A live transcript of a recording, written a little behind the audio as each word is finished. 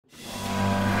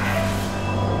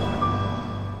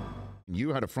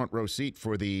you had a front row seat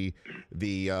for the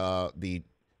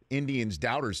Indians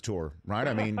Doubters tour, right?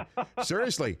 I mean,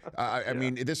 seriously. I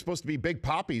mean, this is supposed to be Big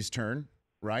Papi's turn,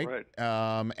 right?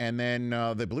 And then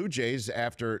the Blue Jays,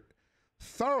 after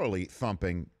thoroughly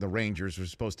thumping the Rangers, were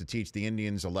supposed to teach the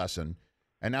Indians a lesson.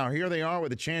 And now here they are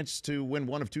with a chance to win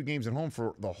one of 2 games at home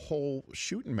for the whole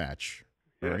shooting match,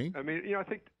 Ernie. I mean, I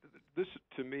think this,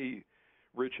 to me,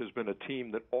 Rich, has been a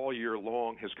team that all year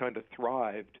long has kind of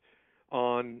thrived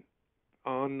on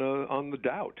the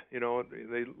doubt.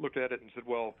 They looked at it and said,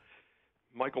 well,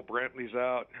 Michael Brantley's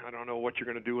out. I don't know what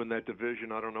you're going to do in that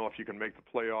division. I don't know if you can make the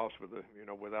playoffs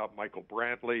without Michael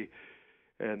Brantley.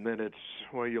 And then it's,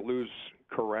 well, you lose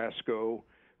Carrasco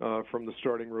from the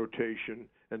starting rotation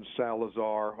and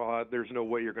Salazar. There's no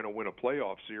way you're going to win a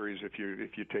playoff series if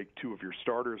you take 2 of your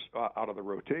starters out of the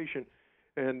rotation.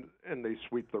 And they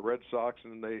sweep the Red Sox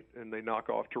and they knock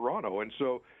off Toronto. And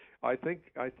so I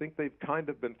think they've kind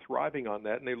of been thriving on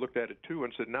that, and they looked at it too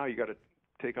and said, now you got to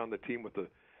take on the team with the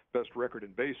best record in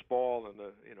baseball,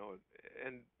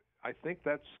 and I think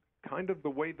that's kind of the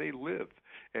way they live,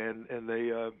 and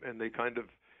they kind of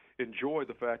enjoy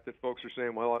the fact that folks are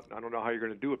saying, well, I don't know how you're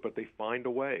going to do it, but they find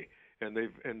a way, and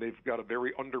they've got a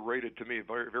very underrated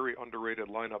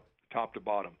lineup top to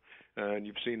bottom, and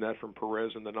you've seen that from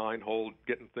Perez in the 9-hole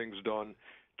getting things done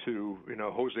to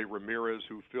Jose Ramirez,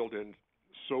 who filled in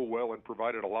so well and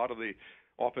provided a lot of the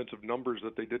offensive numbers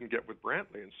that they didn't get with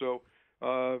Brantley. And so,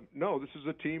 no, this is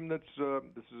a team that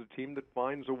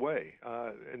finds a way.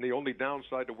 And the only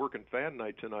downside to working fan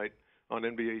night tonight on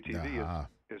NBA TV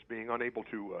is being unable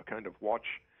to kind of watch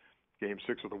Game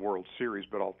 6 of the World Series.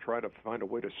 But I'll try to find a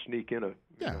way to sneak in a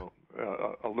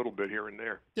little bit here and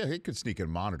there. Yeah, he could sneak a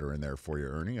monitor in there for you,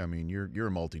 Ernie. I mean, you're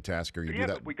a multitasker. You do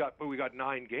that. But we got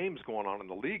 9 games going on in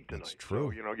the league tonight. That's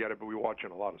true. So, you got to be watching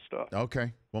a lot of stuff.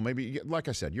 Okay. Well, maybe, like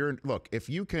I said, look. If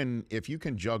you can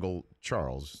juggle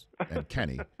Charles and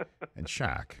Kenny and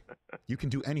Shaq, you can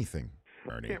do anything,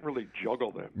 Ernie. You can't really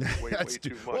juggle them way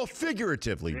too much. Well,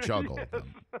 figuratively juggle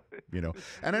them.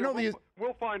 And I know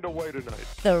we'll find a way tonight.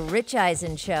 The Rich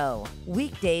Eisen Show,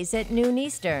 weekdays at noon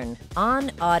Eastern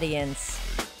on Audience.